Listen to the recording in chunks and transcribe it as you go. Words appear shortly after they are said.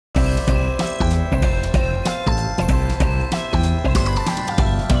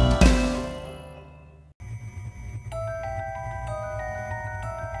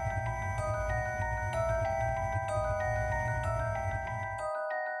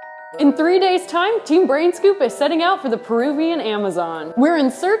In 3 days' time, Team BrainScoop is setting out for the Peruvian Amazon. We're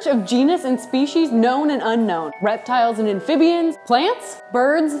in search of genus and species known and unknown, reptiles and amphibians, plants,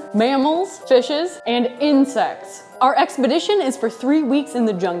 birds, mammals, fishes, and insects. Our expedition is for 3 weeks in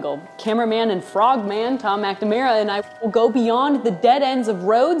the jungle. Cameraman and frogman Tom McNamara and I will go beyond the dead ends of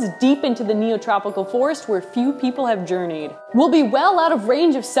roads deep into the neotropical forest where few people have journeyed. We'll be well out of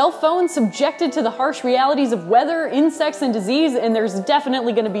range of cell phones, subjected to the harsh realities of weather, insects, and disease, and there's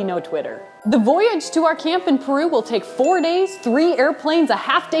definitely going to be no Twitter. The voyage to our camp in Peru will take 4 days, 3 airplanes, a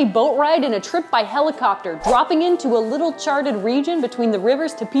half-day boat ride, and a trip by helicopter, dropping into a little charted region between the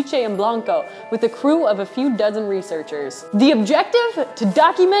rivers Tepiche and Blanco with a crew of a few dozen researchers. The objective? To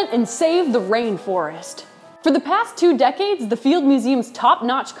document and save the rainforest. For the past 2 decades, the Field Museum's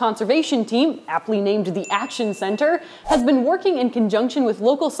top-notch conservation team, aptly named the Action Center, has been working in conjunction with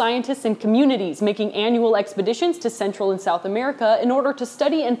local scientists and communities, making annual expeditions to Central and South America in order to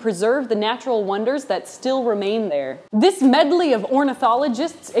study and preserve the natural wonders that still remain there. This medley of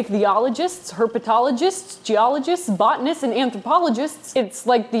ornithologists, ichthyologists, herpetologists, geologists, botanists, and anthropologists, it's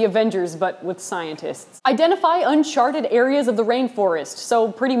like the Avengers but with scientists, identify uncharted areas of the rainforest,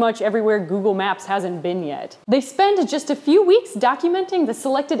 so pretty much everywhere Google Maps hasn't been yet. They spend just a few weeks documenting the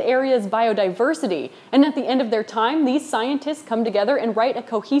selected area's biodiversity, and at the end of their time, these scientists come together and write a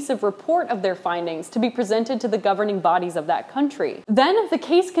cohesive report of their findings to be presented to the governing bodies of that country. Then, the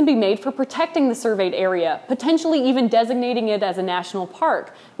case can be made for protecting the surveyed area, potentially even designating it as a national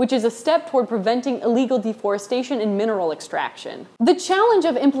park, which is a step toward preventing illegal deforestation and mineral extraction. The challenge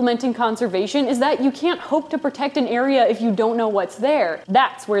of implementing conservation is that you can't hope to protect an area if you don't know what's there.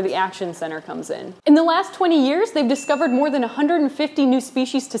 That's where the Action Center comes in. In the last 20 years, they've discovered more than 150 new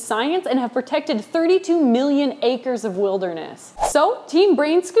species to science and have protected 32 million acres of wilderness. So, Team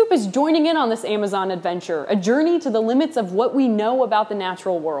BrainScoop is joining in on this Amazon adventure, a journey to the limits of what we know about the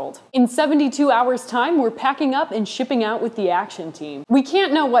natural world. In 72 hours' time, we're packing up and shipping out with the Action Team. We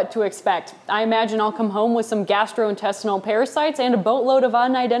can't know what to expect. I imagine I'll come home with some gastrointestinal parasites and a boatload of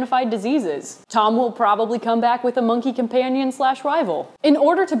unidentified diseases. Tom will probably come back with a monkey companion/rival. In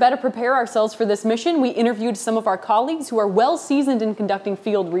order to better prepare ourselves for this mission, we interviewed some of our colleagues who are well seasoned in conducting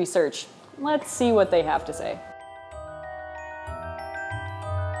field research. Let's see what they have to say.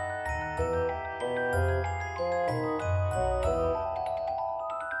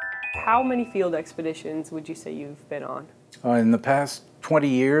 How many field expeditions would you say you've been on? In the past 20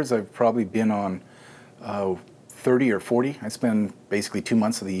 years, I've probably been on 30 or 40. I spend basically 2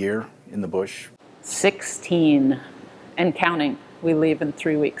 months of the year in the bush. 16 and counting. We leave in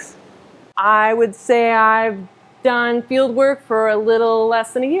 3 weeks. I would say I've done field work for a little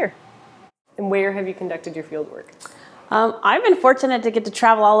less than a year. And where have you conducted your field work? I've been fortunate to get to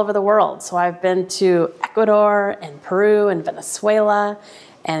travel all over the world. So I've been to Ecuador and Peru and Venezuela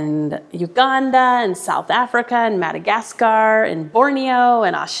and Uganda and South Africa and Madagascar and Borneo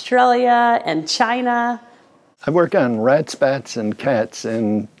and Australia and China. I work on rats, bats, and cats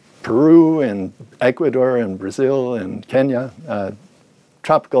in Peru and Ecuador and Brazil and Kenya,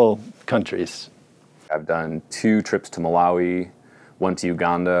 tropical countries. I've done 2 trips to Malawi, 1 to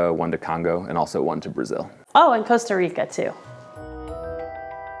Uganda, 1 to Congo, and also 1 to Brazil. Oh, and Costa Rica too.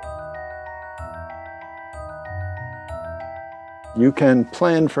 You can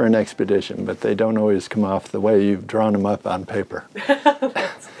plan for an expedition, but they don't always come off the way you've drawn them up on paper.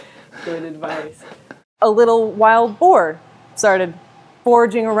 That's good advice. A little wild boar started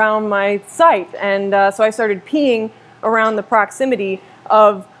foraging around my site, and so I started peeing around the proximity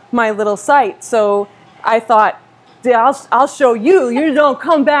of my little site. So I thought, I'll show you. You don't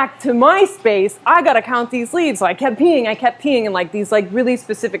come back to my space. I gotta count these leaves. So I kept peeing in like these really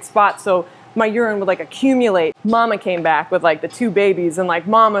specific spots. So my urine would accumulate. Mama came back with the 2 babies, and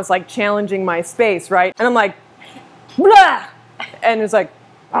Mama's challenging my space, right? And I'm like, blah, and it's like,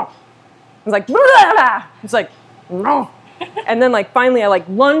 oh. It's like, blah. It's like, no. And then finally I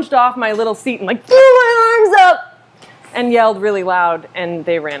lunged off my little seat and threw my arms up and yelled really loud, and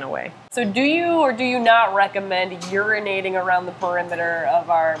they ran away. So do you or do you not recommend urinating around the perimeter of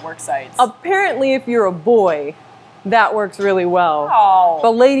our work sites? Apparently if you're a boy, that works really well. Oh.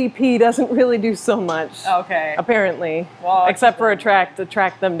 But Lady P doesn't really do so much. Okay. Apparently. Well, except for attract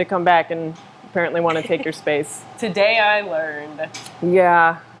them to come back and apparently want to take your space. Today I learned.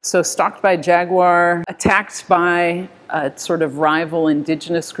 Yeah. So stalked by jaguar, attacked by a sort of rival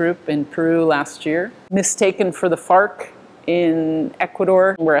indigenous group in Peru last year, mistaken for the FARC in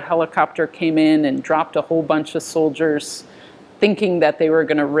Ecuador, where a helicopter came in and dropped a whole bunch of soldiers thinking that they were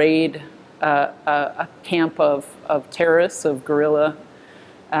going to raid a camp of terrorists, of guerrilla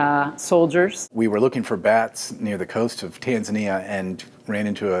soldiers. We were looking for bats near the coast of Tanzania and ran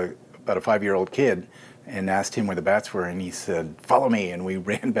into about a 5-year-old kid and asked him where the bats were, and he said, "Follow me," and we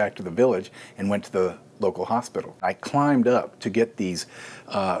ran back to the village and went to the local hospital. I climbed up to get these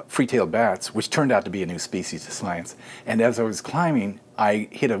free-tailed bats, which turned out to be a new species to science, and as I was climbing, I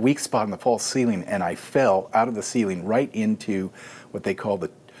hit a weak spot in the false ceiling, and I fell out of the ceiling right into what they call the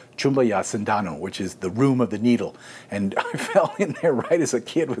Chumba ya Sindano, which is the room of the needle. And I fell in there right as a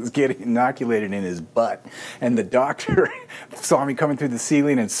kid was getting inoculated in his butt. And the doctor saw me coming through the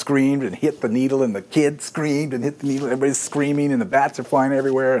ceiling and screamed and hit the needle, and the kid screamed and hit the needle. Everybody's screaming and the bats are flying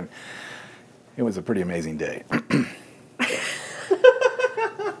everywhere. And it was a pretty amazing day.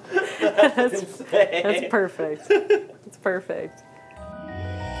 That's perfect. It's perfect.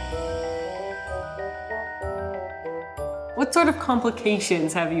 What sort of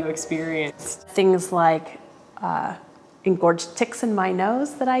complications have you experienced? Things like engorged ticks in my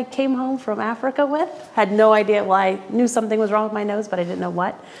nose that I came home from Africa with. Had no idea why. I knew something was wrong with my nose, but I didn't know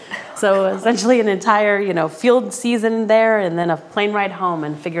what. So essentially an entire, field season there and then a plane ride home,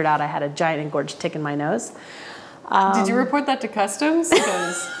 and figured out I had a giant engorged tick in my nose. Did you report that to customs?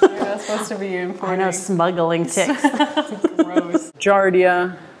 Because you're not supposed to be importing. I know, smuggling ticks. Gross.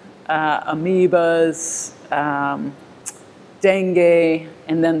 Giardia, amoebas, dengue,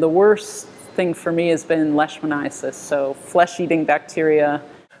 and then the worst thing for me has been leishmaniasis, so flesh-eating bacteria.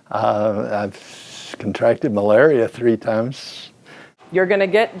 I've contracted malaria 3 times. You're going to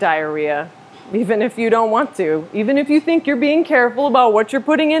get diarrhea, even if you don't want to. Even if you think you're being careful about what you're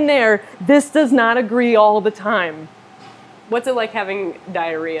putting in there, this does not agree all the time. What's it like having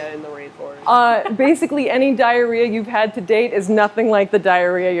diarrhea in the rainforest? Basically, any diarrhea you've had to date is nothing like the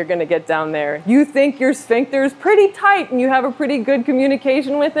diarrhea you're going to get down there. You think your sphincter is pretty tight and you have a pretty good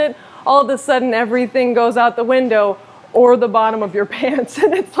communication with it, all of a sudden everything goes out the window or the bottom of your pants,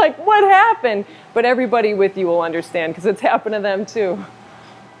 and it's like, what happened? But everybody with you will understand because it's happened to them too.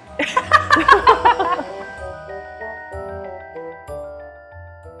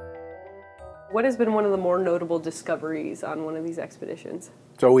 What has been one of the more notable discoveries on one of these expeditions?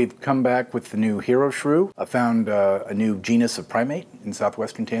 So we've come back with the new hero shrew. I found a new genus of primate in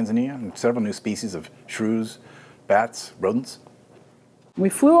southwestern Tanzania, and several new species of shrews, bats, rodents. We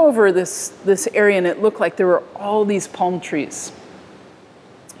flew over this area and it looked like there were all these palm trees.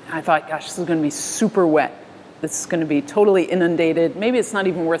 I thought, gosh, this is going to be super wet. This is going to be totally inundated. Maybe it's not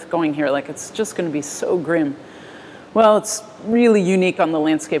even worth going here. Like, it's just going to be so grim. Well, it's really unique on the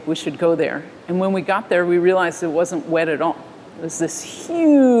landscape. We should go there. And when we got there, we realized it wasn't wet at all. It was this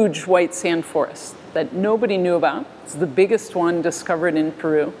huge white sand forest that nobody knew about. It's the biggest one discovered in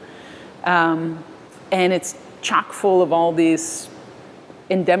Peru. And it's chock full of all these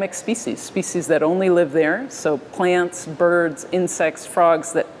endemic species that only live there. So plants, birds, insects,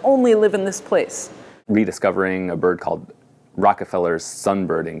 frogs that only live in this place. Rediscovering a bird called Rockefeller's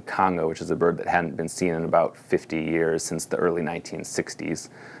sunbird in Congo, which is a bird that hadn't been seen in about 50 years, since the early 1960s.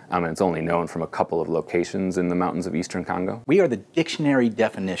 And it's only known from a couple of locations in the mountains of eastern Congo. We are the dictionary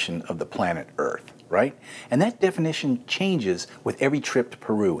definition of the planet Earth, right? And that definition changes with every trip to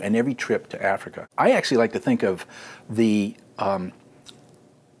Peru and every trip to Africa. I actually like to think of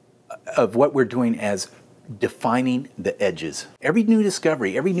what we're doing as defining the edges. Every new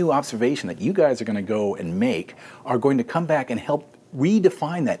discovery, every new observation that you guys are going to go and make are going to come back and help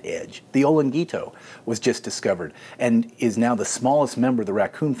redefine that edge. The Olonguito was just discovered and is now the smallest member of the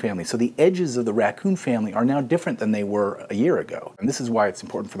raccoon family. So the edges of the raccoon family are now different than they were a year ago. And this is why it's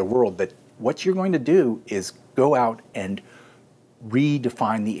important for the world that what you're going to do is go out and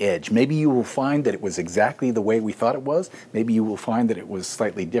redefine the edge. Maybe you will find that it was exactly the way we thought it was. Maybe you will find that it was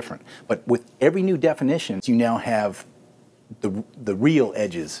slightly different. But with every new definition, you now have the real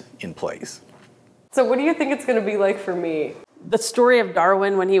edges in place. So what do you think it's going to be like for me? The story of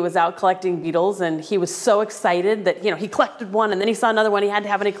Darwin when he was out collecting beetles, and he was so excited that, he collected one and then he saw another one he had to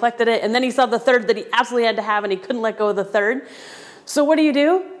have and he collected it, and then he saw the third that he absolutely had to have and he couldn't let go of the third. So what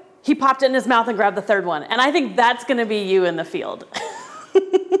do? He popped it in his mouth and grabbed the third one. And I think that's going to be you in the field. I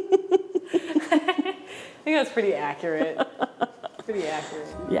think that's pretty accurate. Pretty accurate.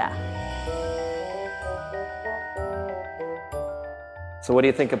 Yeah. So what do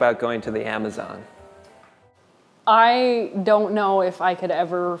you think about going to the Amazon? I don't know if I could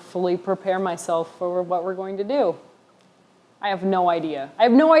ever fully prepare myself for what we're going to do. I have no idea. I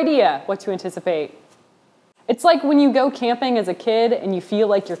have no idea what to anticipate. It's like when you go camping as a kid and you feel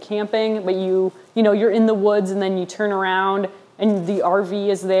like you're camping, but you're in the woods and then you turn around and the RV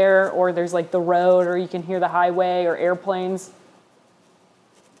is there, or there's like the road, or you can hear the highway or airplanes.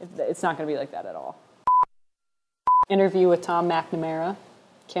 It's not going to be like that at all. Interview with Tom McNamara,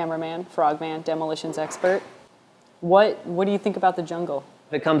 cameraman, frogman, demolitions expert. What do you think about the jungle?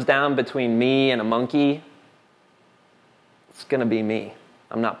 If it comes down between me and a monkey, it's gonna be me.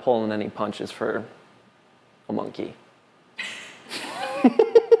 I'm not pulling any punches for a monkey.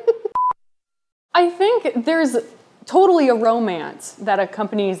 I think there's totally a romance that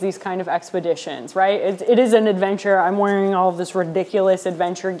accompanies these kind of expeditions, right? It is an adventure. I'm wearing all of this ridiculous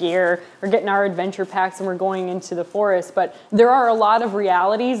adventure gear. We're getting our adventure packs and we're going into the forest. But there are a lot of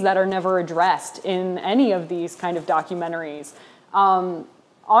realities that are never addressed in any of these kind of documentaries.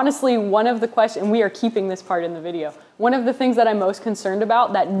 Honestly, one of the questions, and we are keeping this part in the video, one of the things that I'm most concerned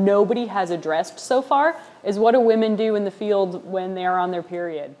about that nobody has addressed so far is what do women do in the field when they are on their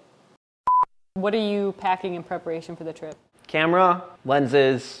period? What are you packing in preparation for the trip? Camera,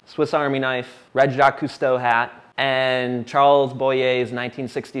 lenses, Swiss Army knife, red Jacques Cousteau hat, and Charles Boyer's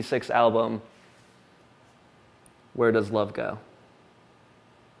 1966 album, Where Does Love Go?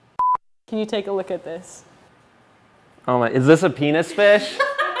 Can you take a look at this? Oh my, is this a penis fish?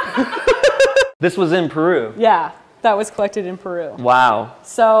 This was in Peru. Yeah, that was collected in Peru. Wow.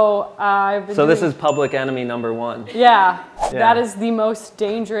 So this is public enemy #1. Yeah, that is the most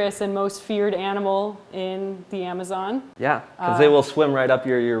dangerous and most feared animal in the Amazon. Yeah, because they will swim right up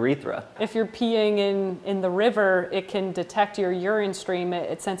your urethra. If you're peeing in the river, it can detect your urine stream.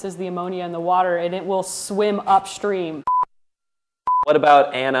 It senses the ammonia in the water, and it will swim upstream. What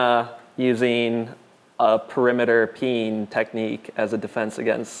about Anna using a perimeter peeing technique as a defense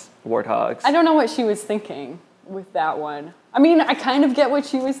against warthogs? I don't know what she was thinking with that one. I mean, I kind of get what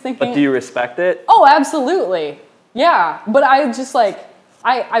she was thinking. But do you respect it? Oh, absolutely. Yeah, but I just like,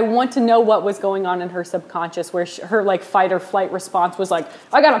 I want to know what was going on in her subconscious where her like fight or flight response was like,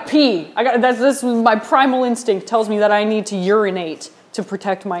 I gotta pee. This was my primal instinct tells me that I need to urinate to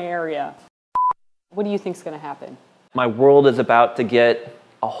protect my area. What do you think's gonna happen? My world is about to get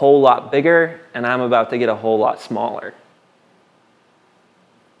a whole lot bigger and I'm about to get a whole lot smaller.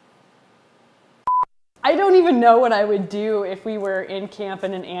 I don't even know what I would do if we were in camp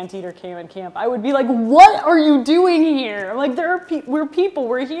and an anteater came in camp. I would be like, what are you doing here? I'm like, we're people,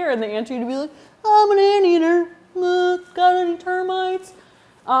 we're here. And the anteater would be like, I'm an anteater. Got any termites?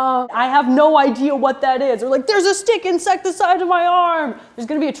 I have no idea what that is. Or like, there's a stick insect the size of my arm. There's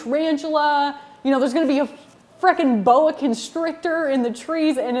gonna be a tarantula. You know, there's gonna be a frickin' boa constrictor in the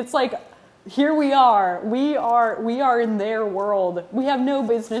trees. And it's like, here we are. We are in their world. We have no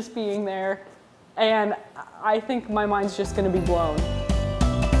business being there. And I think my mind's just going to be blown.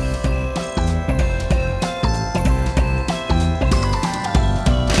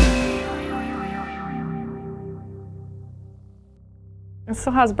 It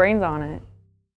still has brains on it.